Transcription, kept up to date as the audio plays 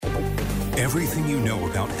Everything you know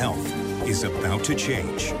about health is about to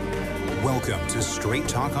change. Welcome to Straight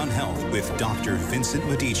Talk on Health with Dr. Vincent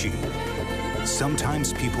Medici.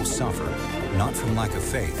 Sometimes people suffer, not from lack of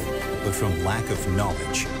faith, but from lack of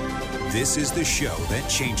knowledge. This is the show that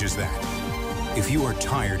changes that. If you are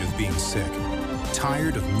tired of being sick,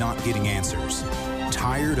 tired of not getting answers,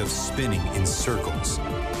 tired of spinning in circles,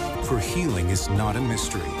 for healing is not a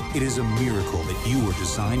mystery. It is a miracle that you were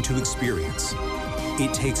designed to experience.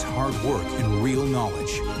 It takes hard work and real knowledge.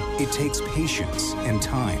 It takes patience and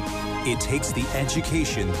time. It takes the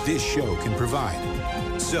education this show can provide.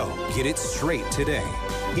 So get it straight today.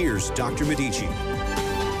 Here's Dr. Medici.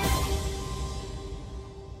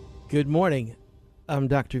 Good morning. I'm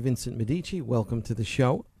Dr. Vincent Medici. Welcome to the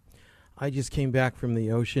show. I just came back from the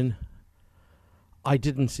ocean. I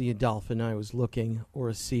didn't see a dolphin I was looking, or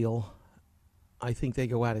a seal. I think they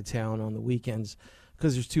go out of town on the weekends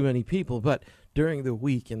because there's too many people. But during the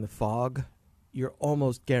week in the fog, you're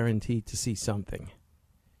almost guaranteed to see something.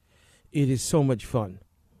 It is so much fun.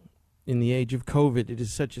 In the age of COVID, it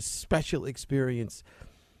is such a special experience,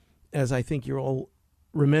 as I think you're all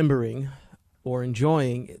remembering or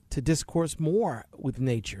enjoying, to discourse more with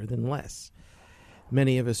nature than less.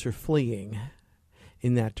 Many of us are fleeing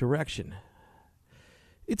in that direction.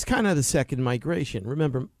 It's kind of the second migration.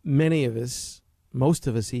 Remember, many of us, most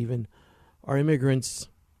of us even, are immigrants,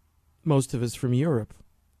 most of us from Europe.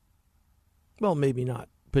 Well, maybe not,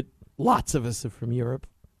 but lots of us are from Europe.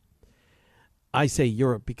 I say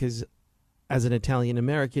Europe because as an Italian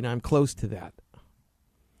American, I'm close to that.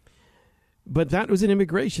 But that was an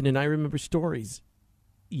immigration, and I remember stories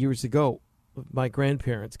years ago of my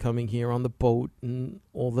grandparents coming here on the boat and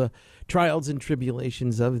all the trials and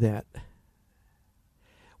tribulations of that.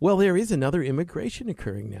 Well, there is another immigration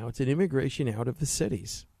occurring now. It's an immigration out of the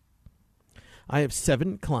cities. I have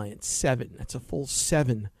 7 clients, 7. That's a full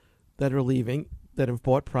 7 that are leaving, that have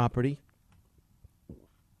bought property,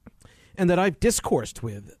 and that I've discoursed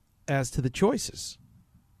with as to the choices.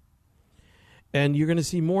 And you're going to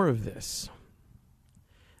see more of this.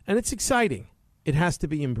 And it's exciting. It has to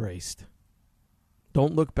be embraced.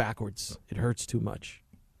 Don't look backwards. It hurts too much.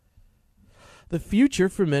 The future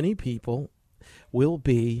for many people will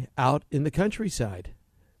be out in the countryside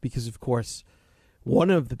because, of course, one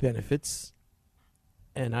of the benefits,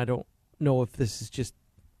 and I don't know if this is just,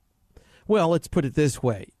 well, let's put it this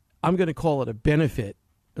way. I'm going to call it a benefit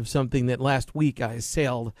of something that last week I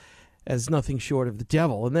assailed as nothing short of the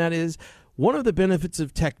devil, and that is one of the benefits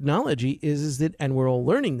of technology is that, and we're all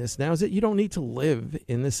learning this now, is that you don't need to live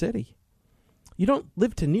in the city. You don't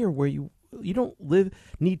live to near where you don't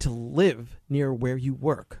need to live near where you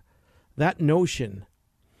work. That notion,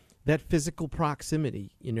 that physical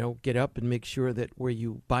proximity, get up and make sure that where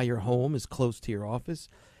you buy your home is close to your office,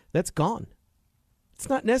 that's gone. It's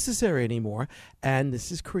not necessary anymore. And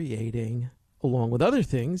this is creating, along with other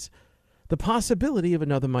things, the possibility of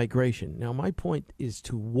another migration. Now, my point is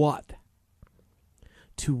to what?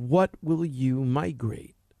 To what will you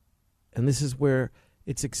migrate? And this is where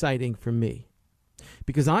it's exciting for me.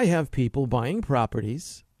 Because I have people buying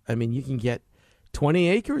properties. I mean, you can get 20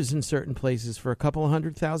 acres in certain places for a couple of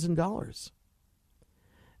 $100,000.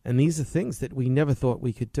 And these are things that we never thought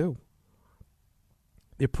we could do.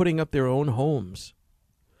 They're putting up their own homes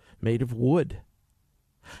made of wood.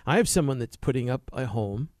 I have someone that's putting up a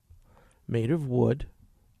home made of wood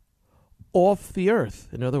off the earth.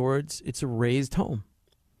 In other words, it's a raised home.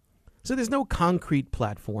 So there's no concrete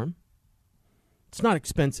platform. It's not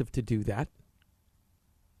expensive to do that.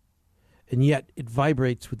 And yet it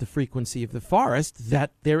vibrates with the frequency of the forest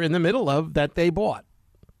that they're in the middle of, that they bought.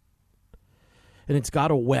 And it's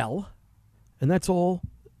got a well, and that's all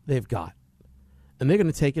they've got. And they're going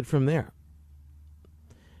to take it from there.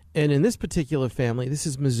 And in this particular family, this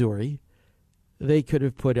is Missouri, they could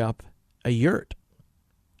have put up a yurt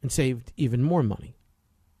and saved even more money.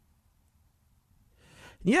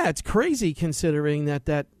 Yeah, it's crazy considering that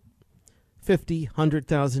 $50,000,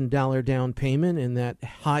 $100,000 down payment and that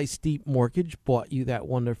high, steep mortgage bought you that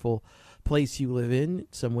wonderful place you live in,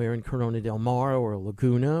 somewhere in Corona del Mar or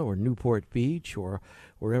Laguna or Newport Beach or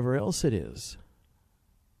wherever else it is.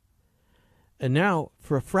 And now,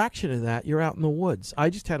 for a fraction of that, you're out in the woods. I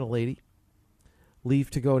just had a lady leave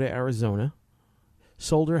to go to Arizona,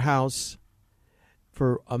 sold her house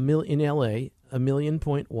for $1 million in L.A., $1.1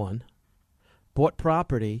 million, bought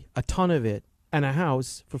property, a ton of it, and a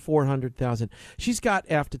house for $400,000. She's got,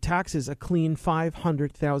 after taxes, a clean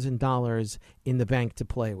 $500,000 in the bank to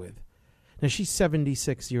play with. Now, she's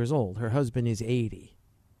 76 years old. Her husband is 80.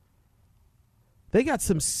 They got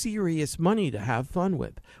some serious money to have fun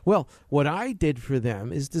with. Well, what I did for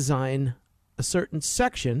them is design a certain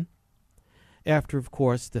section after, of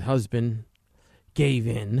course, the husband gave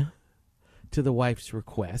in to the wife's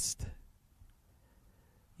request.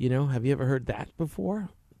 You know, have you ever heard that before?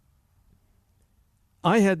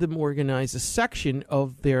 I had them organize a section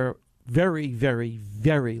of their very, very,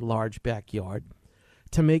 very large backyard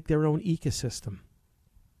to make their own ecosystem.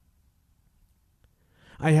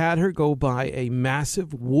 I had her go buy a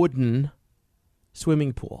massive wooden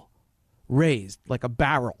swimming pool, raised like a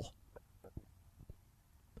barrel,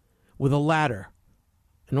 with a ladder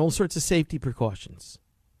and all sorts of safety precautions.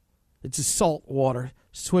 It's a saltwater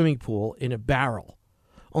swimming pool in a barrel.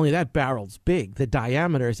 Only that barrel's big. The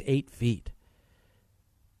diameter is 8 feet.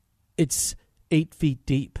 It's 8 feet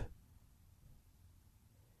deep.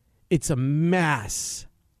 It's a mass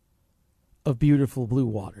of beautiful blue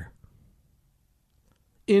water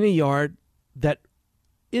in a yard that,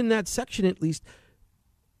 in that section at least,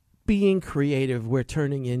 being creative, we're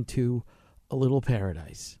turning into a little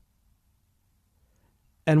paradise.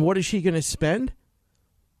 And what is she going to spend?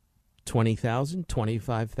 $20,000,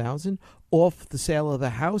 $25,000 off the sale of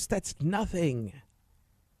the house? That's nothing.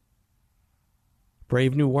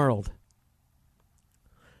 Brave new world.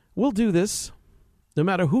 We'll do this no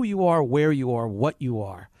matter who you are, where you are, what you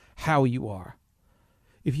are, how you are.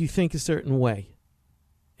 If you think a certain way,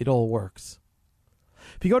 it all works.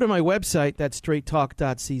 If you go to my website, that's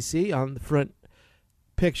straighttalk.cc, on the front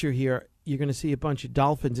picture here, you're going to see a bunch of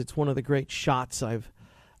dolphins. It's one of the great shots I've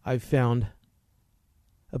found.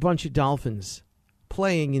 A bunch of dolphins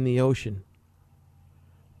playing in the ocean.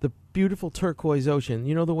 The beautiful turquoise ocean.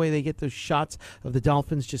 You know the way they get those shots of the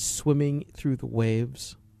dolphins just swimming through the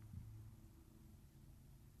waves?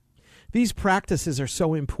 These practices are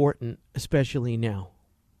so important, especially now.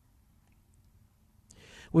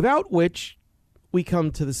 Without which, we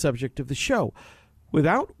come to the subject of the show,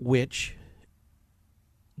 without which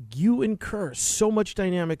you incur so much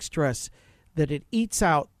dynamic stress that it eats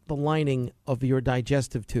out the lining of your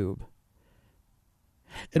digestive tube.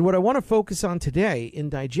 And what I want to focus on today in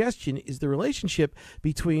digestion is the relationship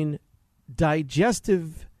between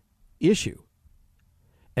digestive issue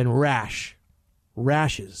and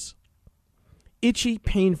rashes. Itchy,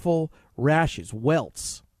 painful rashes,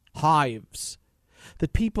 welts, hives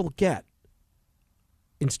that people get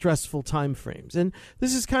in stressful time frames. And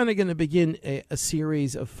this is kind of going to begin a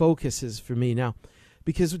series of focuses for me now,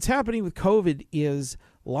 because what's happening with COVID is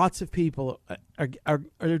lots of people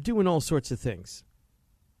are doing all sorts of things.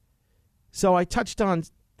 So I touched on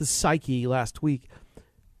the psyche last week.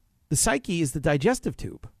 The psyche is the digestive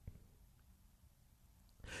tube.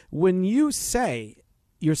 When you say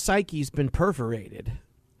your psyche's been perforated,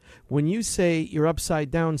 when you say you're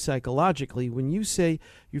upside down psychologically, when you say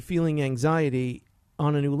you're feeling anxiety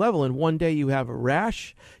on a new level and one day you have a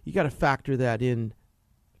rash, you got to factor that in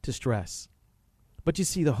to stress. But you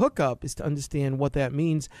see, the hookup is to understand what that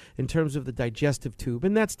means in terms of the digestive tube,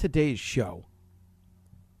 and that's today's show.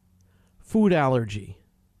 Food allergy,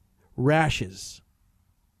 rashes,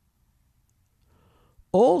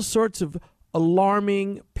 all sorts of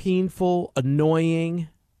alarming, painful, annoying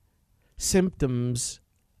symptoms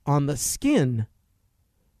on the skin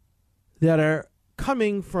that are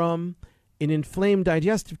coming from an inflamed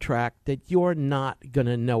digestive tract that you're not going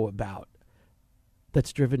to know about,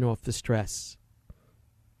 that's driven off the stress.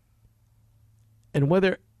 And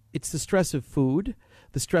whether it's the stress of food,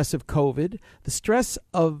 the stress of COVID, the stress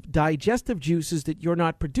of digestive juices that you're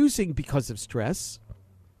not producing because of stress,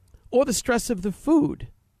 or the stress of the food,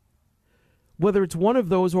 whether it's one of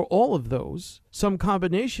those or all of those, some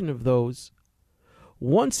combination of those,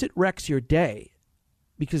 once it wrecks your day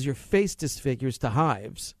because your face disfigures to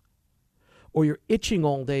hives, or you're itching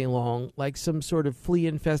all day long like some sort of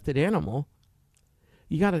flea-infested animal,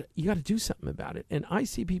 you gotta do something about it. And I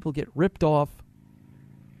see people get ripped off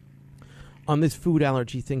on this food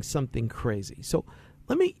allergy thing, something crazy. So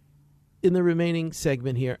let me, in the remaining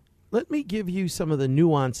segment here, let me give you some of the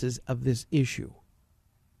nuances of this issue.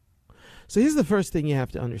 So here's the first thing you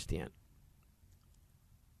have to understand.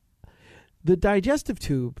 The digestive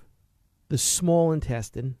tube, the small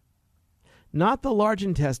intestine, not the large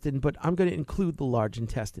intestine, but I'm going to include the large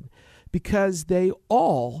intestine, because they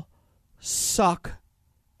all suck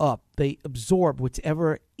up. They absorb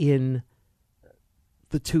whatever in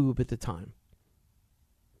the tube at the time.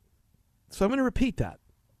 So I'm going to repeat that.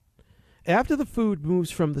 After the food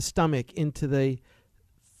moves from the stomach into the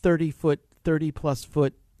 30-plus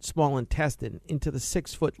foot small intestine, into the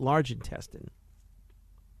 6-foot large intestine,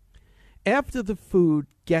 after the food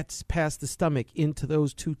gets past the stomach into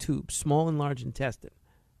those two tubes, small and large intestine,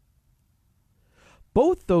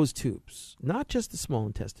 both those tubes, not just the small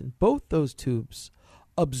intestine, both those tubes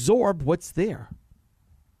absorb what's there.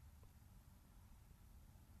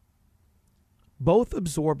 Both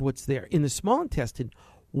absorb what's there. In the small intestine,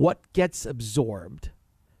 what gets absorbed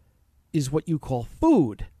is what you call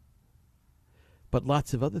food. But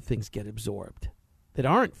lots of other things get absorbed that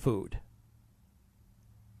aren't food.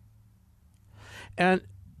 And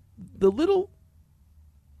the little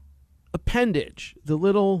appendage, the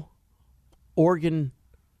little organ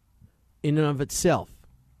in and of itself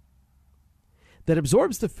that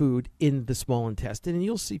absorbs the food in the small intestine, and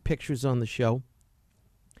you'll see pictures on the show,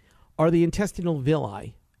 are the intestinal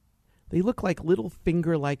villi. They look like little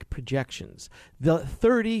finger-like projections. The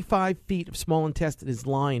 35 feet of small intestine is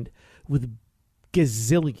lined with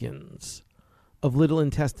gazillions of little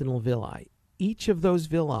intestinal villi. Each of those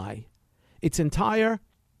villi, its entire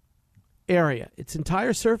area, its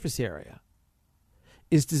entire surface area,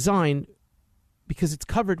 is designed because it's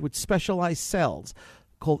covered with specialized cells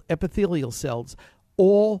called epithelial cells.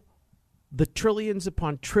 All the trillions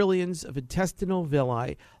upon trillions of intestinal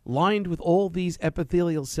villi lined with all these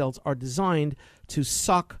epithelial cells are designed to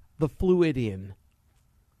suck the fluid in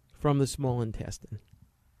from the small intestine.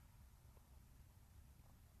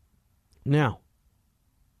 Now,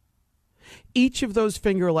 each of those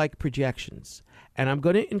finger-like projections, and I'm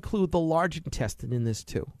going to include the large intestine in this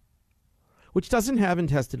too, which doesn't have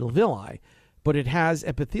intestinal villi, but it has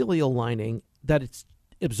epithelial lining that it's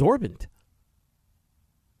absorbent.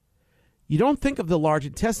 You don't think of the large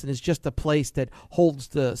intestine as just a place that holds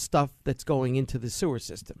the stuff that's going into the sewer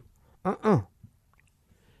system.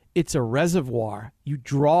 It's a reservoir. You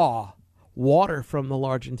draw water from the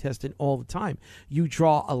large intestine all the time. You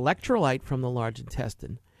draw electrolyte from the large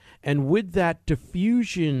intestine. And with that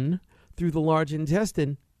diffusion through the large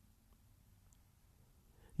intestine,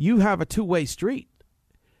 you have a two-way street.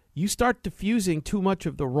 You start diffusing too much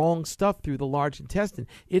of the wrong stuff through the large intestine.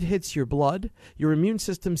 It hits your blood. Your immune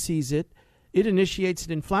system sees it. It initiates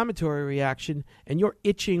an inflammatory reaction, and you're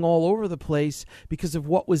itching all over the place because of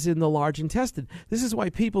what was in the large intestine. This is why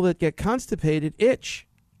people that get constipated itch.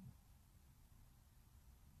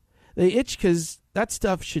 They itch because that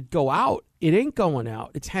stuff should go out. It ain't going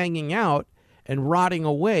out. It's hanging out and rotting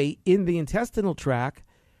away in the intestinal tract.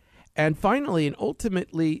 And finally and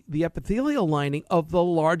ultimately, the epithelial lining of the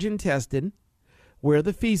large intestine, where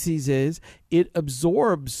the feces is, it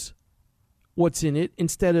absorbs what's in it.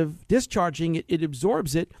 Instead of discharging it, it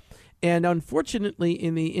absorbs it. And unfortunately,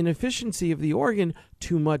 in the inefficiency of the organ,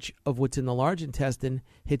 too much of what's in the large intestine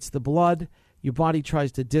hits the blood. Your body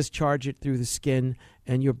tries to discharge it through the skin,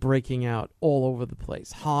 and you're breaking out all over the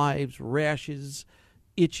place. Hives, rashes,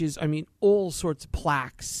 itches, all sorts of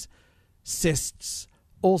plaques, cysts,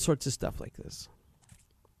 all sorts of stuff like this.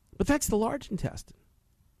 But that's the large intestine.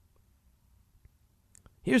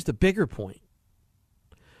 Here's the bigger point.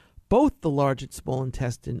 Both the large and small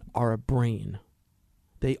intestine are a brain.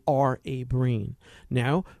 They are a brain.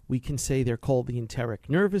 Now, we can say they're called the enteric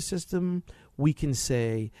nervous system. We can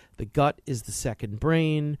say the gut is the second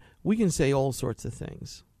brain. We can say all sorts of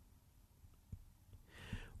things.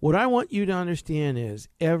 What I want you to understand is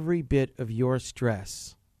every bit of your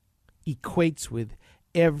stress equates with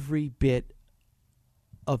every bit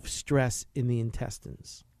of stress in the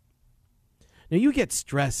intestines. Now, you get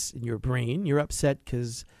stress in your brain. You're upset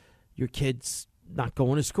because your kid's not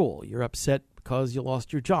going to school. You're upset because you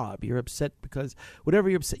lost your job. You're upset because whatever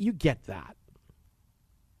you're upset, you get that.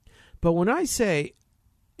 But when I say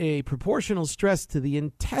a proportional stress to the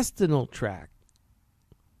intestinal tract,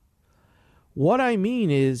 what I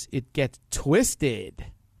mean is it gets twisted.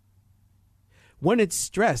 When it's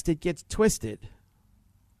stressed, it gets twisted.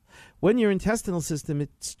 When your intestinal system is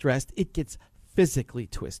stressed, it gets physically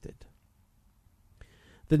twisted.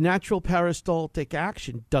 The natural peristaltic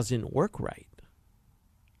action doesn't work right.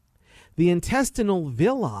 The intestinal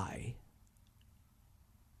villi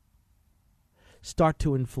start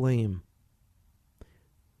to inflame,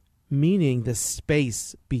 meaning the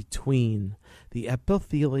space between the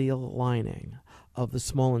epithelial lining of the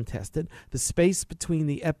small intestine, the space between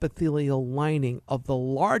the epithelial lining of the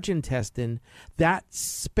large intestine, that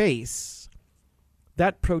space,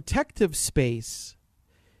 that protective space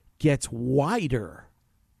gets wider.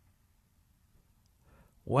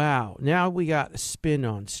 Wow, now we got a spin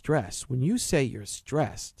on stress. When you say you're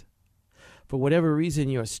stressed, for whatever reason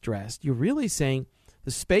you're stressed, you're really saying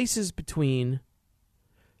the spaces between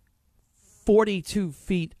 42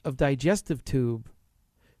 feet of digestive tube,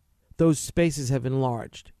 those spaces have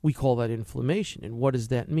enlarged. We call that inflammation. And what does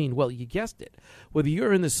that mean? Well, you guessed it. Whether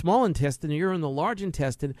you're in the small intestine or you're in the large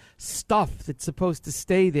intestine, stuff that's supposed to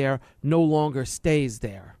stay there no longer stays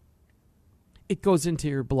there. It goes into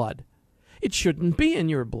your blood. It shouldn't be in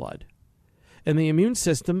your blood. And the immune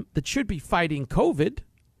system that should be fighting COVID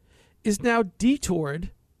is now detoured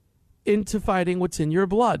into fighting what's in your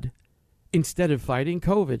blood instead of fighting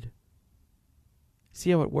COVID.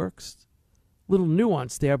 See how it works? Little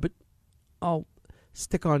nuance there, but I'll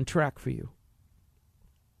stick on track for you.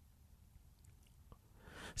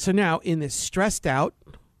 So now, in this stressed out,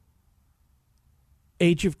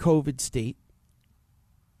 age of COVID state,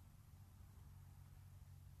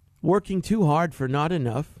 working too hard for not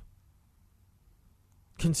enough,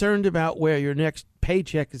 concerned about where your next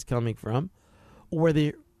paycheck is coming from, or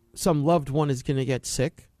whether some loved one is going to get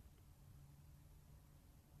sick.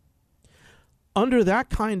 Under that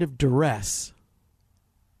kind of duress,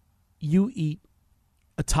 you eat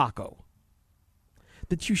a taco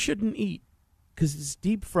that you shouldn't eat because it's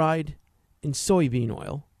deep fried in soybean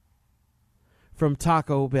oil from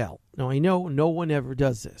Taco Bell. Now, I know no one ever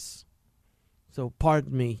does this, so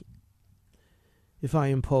pardon me if I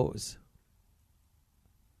impose.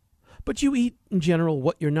 But you eat, in general,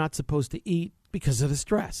 what you're not supposed to eat because of the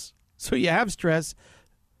stress. So you have stress,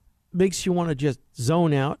 makes you want to just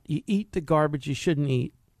zone out. You eat the garbage you shouldn't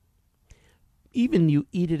eat. Even you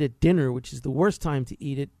eat it at dinner, which is the worst time to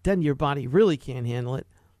eat it, then your body really can't handle it.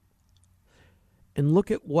 And look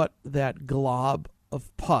at what that glob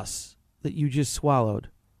of pus that you just swallowed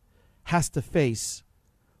has to face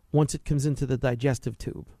once it comes into the digestive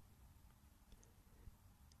tube.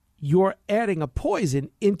 You're adding a poison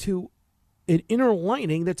into an inner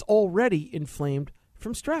lining that's already inflamed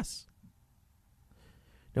from stress.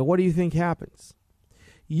 Now, what do you think happens?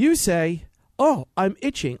 You say, oh, I'm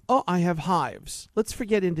itching. Oh, I have hives. Let's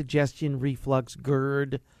forget indigestion, reflux,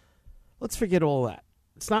 GERD. Let's forget all that.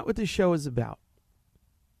 It's not what this show is about.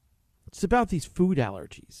 It's about these food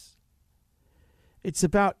allergies. It's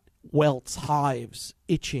about welts, hives,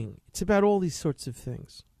 itching. It's about all these sorts of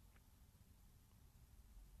things.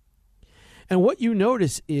 And what you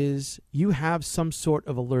notice is you have some sort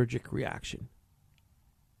of allergic reaction.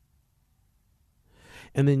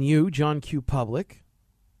 And then you, John Q. Public,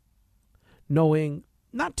 knowing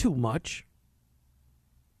not too much,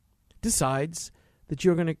 decides that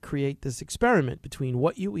you're going to create this experiment between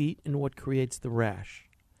what you eat and what creates the rash.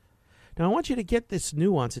 Now, I want you to get this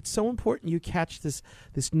nuance. It's so important you catch this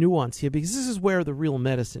nuance here because this is where the real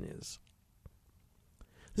medicine is.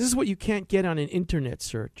 This is what you can't get on an internet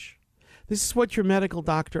search. This is what your medical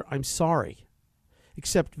doctor, I'm sorry,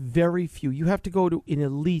 except very few. You have to go to an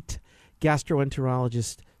elite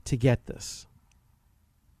gastroenterologist to get this.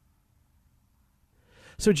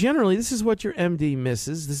 So generally, this is what your MD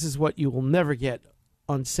misses. This is what you will never get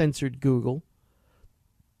on censored Google.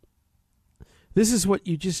 This is what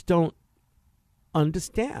you just don't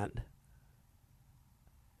understand.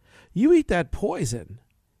 You eat that poison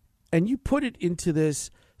and you put it into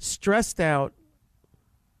this stressed out,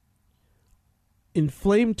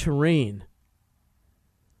 inflamed terrain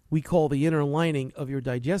we call the inner lining of your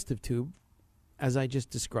digestive tube, as I just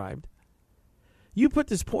described. You put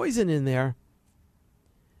this poison in there,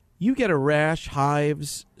 you get a rash,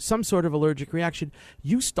 hives, some sort of allergic reaction.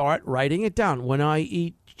 You start writing it down. When I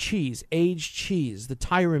eat cheese, aged cheese, the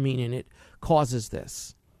tyramine in it causes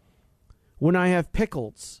this. When I have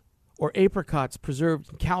pickles or apricots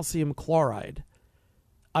preserved in calcium chloride,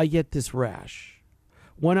 I get this rash.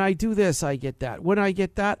 When I do this, I get that. When I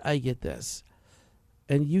get that, I get this.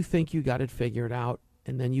 And you think you got it figured out,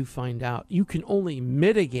 and then you find out you can only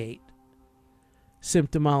mitigate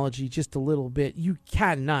symptomology just a little bit. You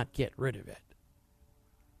cannot get rid of it.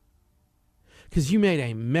 Because you made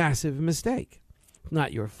a massive mistake.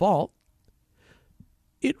 Not your fault.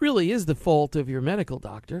 It really is the fault of your medical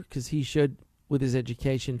doctor, because he should, with his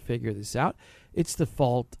education, figure this out. It's the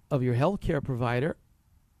fault of your healthcare provider.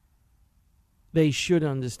 They should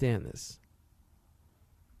understand this.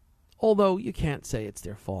 Although you can't say it's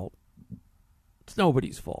their fault. It's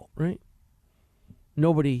nobody's fault, right?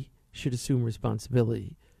 Nobody should assume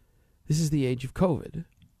responsibility. This is the age of COVID.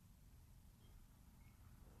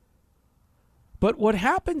 But what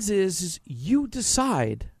happens is you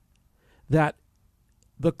decide that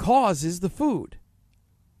the cause is the food.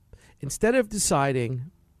 Instead of deciding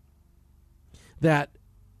that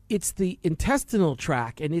it's the intestinal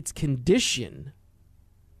tract and its condition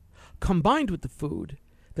combined with the food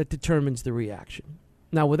that determines the reaction.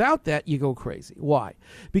 Now, without that, you go crazy. Why?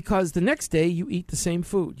 Because the next day you eat the same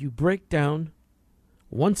food. You break down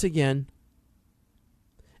once again,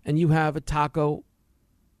 and you have a taco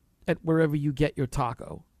at wherever you get your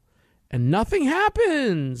taco, and nothing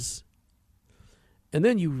happens. And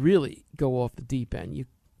then you really go off the deep end. You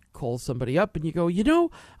call somebody up and you go, you know,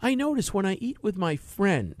 I notice when I eat with my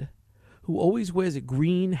friend who always wears a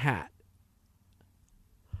green hat,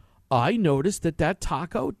 I noticed that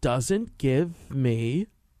taco doesn't give me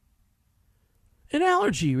an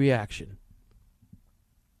allergy reaction.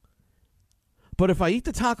 But if I eat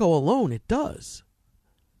the taco alone, it does.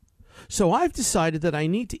 So I've decided that I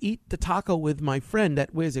need to eat the taco with my friend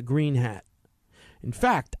that wears a green hat. In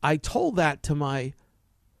fact, I told that to my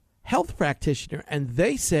health practitioner, and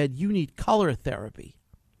they said, you need color therapy.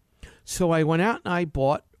 So I went out and I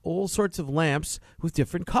bought all sorts of lamps with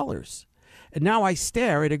different colors. And now I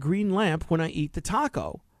stare at a green lamp when I eat the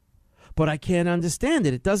taco. But I can't understand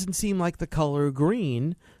it. It doesn't seem like the color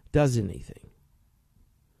green does anything.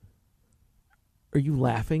 Are you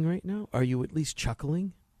laughing right now? Are you at least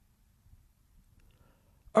chuckling?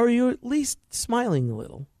 Are you at least smiling a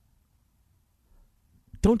little?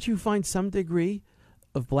 Don't you find some degree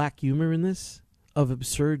of black humor in this? Of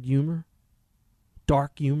absurd humor?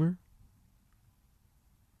 Dark humor?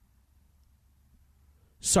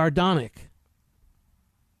 Sardonic?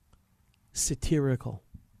 Satirical?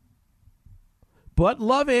 But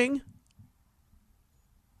loving?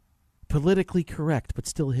 Politically correct, but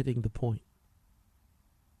still hitting the point.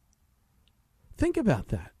 Think about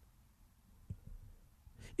that.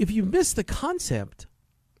 If you miss the concept,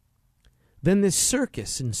 then this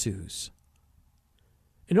circus ensues.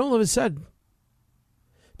 And all of a sudden,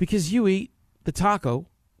 because you eat the taco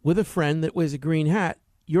with a friend that wears a green hat,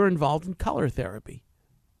 you're involved in color therapy.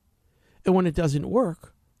 And when it doesn't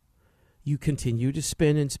work, you continue to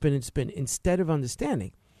spin and spin and spin instead of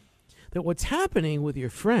understanding that what's happening with your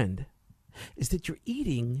friend is that you're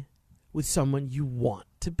eating with someone you want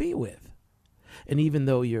to be with. And even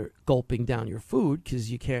though you're gulping down your food because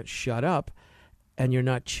you can't shut up and you're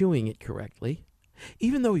not chewing it correctly,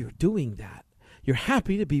 even though you're doing that, you're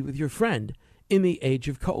happy to be with your friend in the age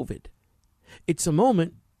of COVID. It's a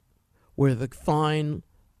moment where the fine,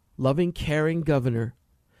 loving, caring governor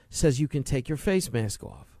says you can take your face mask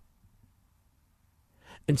off.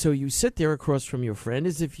 And so you sit there across from your friend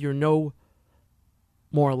as if you're no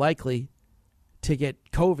more likely to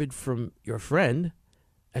get COVID from your friend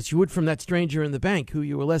as you would from that stranger in the bank who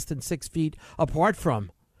you were less than 6 feet apart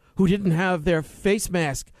from, who didn't have their face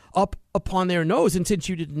mask up upon their nose, and since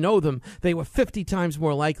you didn't know them, they were 50 times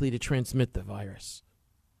more likely to transmit the virus.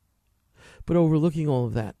 But overlooking all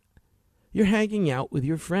of that, you're hanging out with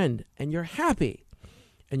your friend, and you're happy,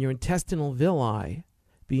 and your intestinal villi,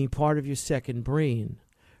 being part of your second brain,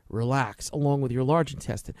 relax along with your large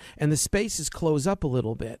intestine, and the spaces close up a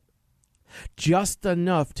little bit, just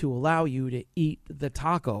enough to allow you to eat the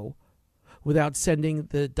taco without sending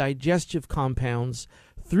the digestive compounds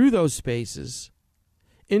through those spaces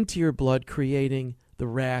into your blood, creating the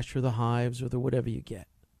rash or the hives or the whatever you get.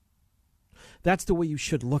 That's the way you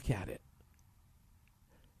should look at it.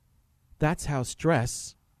 That's how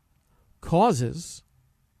stress causes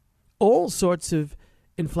all sorts of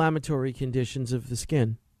inflammatory conditions of the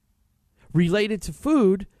skin related to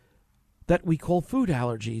food that we call food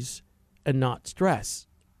allergies and not stress.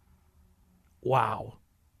 Wow.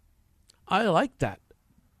 I like that.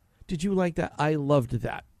 Did you like that? I loved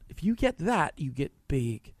that. If you get that, you get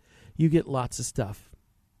big. You get lots of stuff.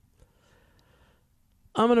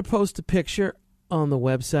 I'm going to post a picture on the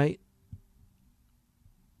website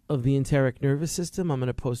of the enteric nervous system. I'm going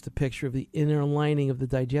to post a picture of the inner lining of the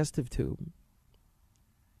digestive tube.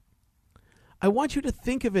 I want you to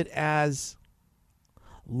think of it as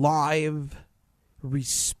live,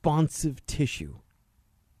 responsive tissue.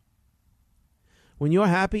 When you're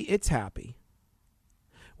happy, it's happy.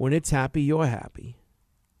 When it's happy, you're happy.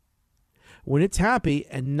 When it's happy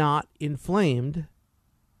and not inflamed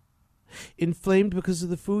because of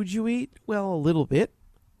the food you eat? Well, a little bit.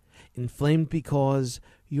 Inflamed because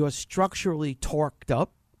you're structurally torqued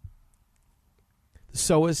up. The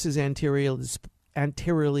psoas is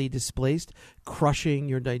anteriorly displaced, crushing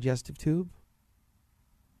your digestive tube.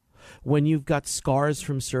 When you've got scars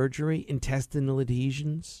from surgery, intestinal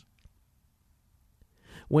adhesions.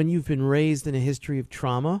 When you've been raised in a history of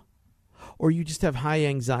trauma, or you just have high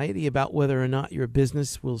anxiety about whether or not your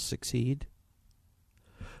business will succeed.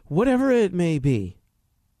 Whatever it may be,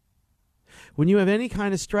 when you have any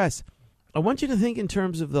kind of stress, I want you to think in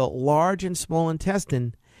terms of the large and small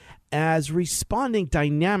intestine as responding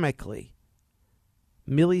dynamically,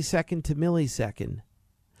 millisecond to millisecond,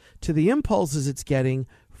 to the impulses it's getting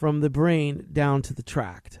from the brain down to the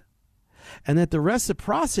tract. And that the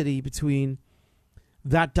reciprocity between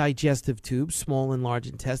that digestive tube, small and large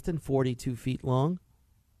intestine, 42 feet long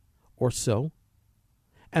or so,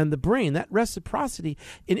 and the brain, that reciprocity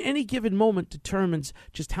in any given moment determines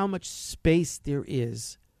just how much space there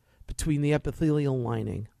is between the epithelial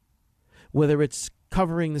lining, whether it's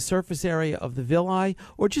covering the surface area of the villi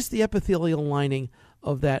or just the epithelial lining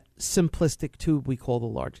of that simplistic tube we call the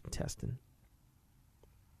large intestine.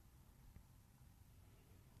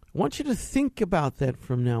 I want you to think about that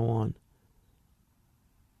from now on.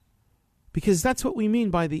 Because that's what we mean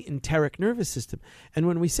by the enteric nervous system. And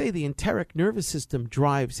when we say the enteric nervous system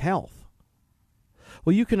drives health,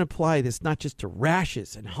 well, you can apply this not just to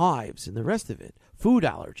rashes and hives and the rest of it, food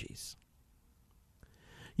allergies.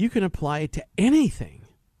 You can apply it to anything.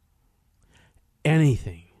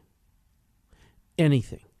 Anything.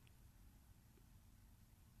 Anything.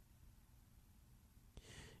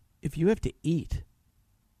 If you have to eat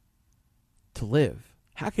to live,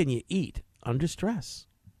 how can you eat under stress?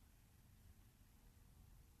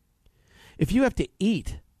 If you have to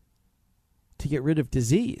eat to get rid of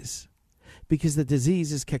disease, because the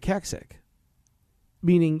disease is cachexic,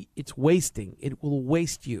 meaning it's wasting, it will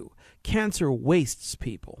waste you. Cancer wastes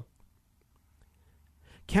people.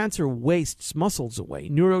 Cancer wastes muscles away.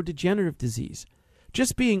 Neurodegenerative disease.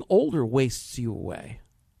 Just being older wastes you away.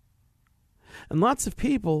 And lots of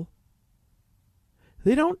people,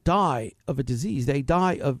 they don't die of a disease. They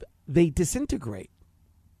disintegrate.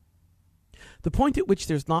 The point at which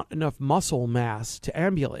there's not enough muscle mass to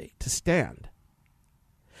ambulate, to stand,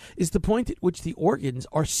 is the point at which the organs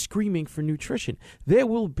are screaming for nutrition. There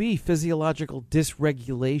will be physiological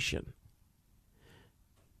dysregulation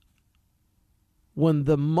when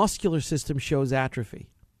the muscular system shows atrophy.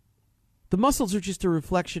 The muscles are just a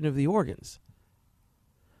reflection of the organs.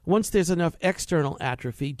 Once there's enough external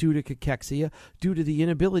atrophy due to cachexia, due to the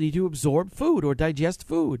inability to absorb food or digest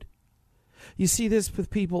food. You see this with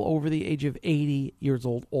people over the age of 80 years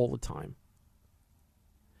old all the time.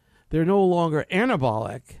 They're no longer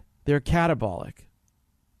anabolic, they're catabolic.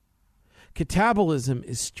 Catabolism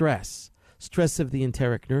is stress of the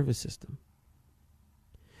enteric nervous system.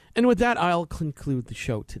 And with that, I'll conclude the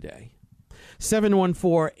show today.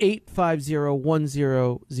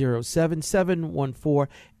 714-850-1007,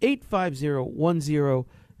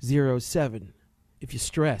 714-850-1007. If you're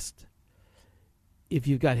stressed, if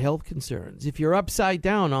you've got health concerns, if you're upside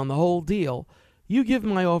down on the whole deal, you give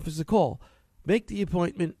my office a call. Make the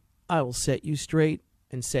appointment. I will set you straight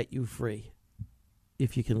and set you free,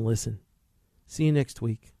 if you can listen. See you next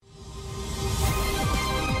week.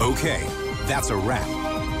 Okay, that's a wrap.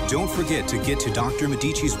 Don't forget to get to Dr.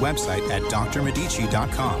 Medici's website at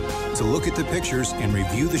drmedici.com to look at the pictures and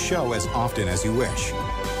review the show as often as you wish.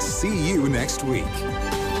 See you next week.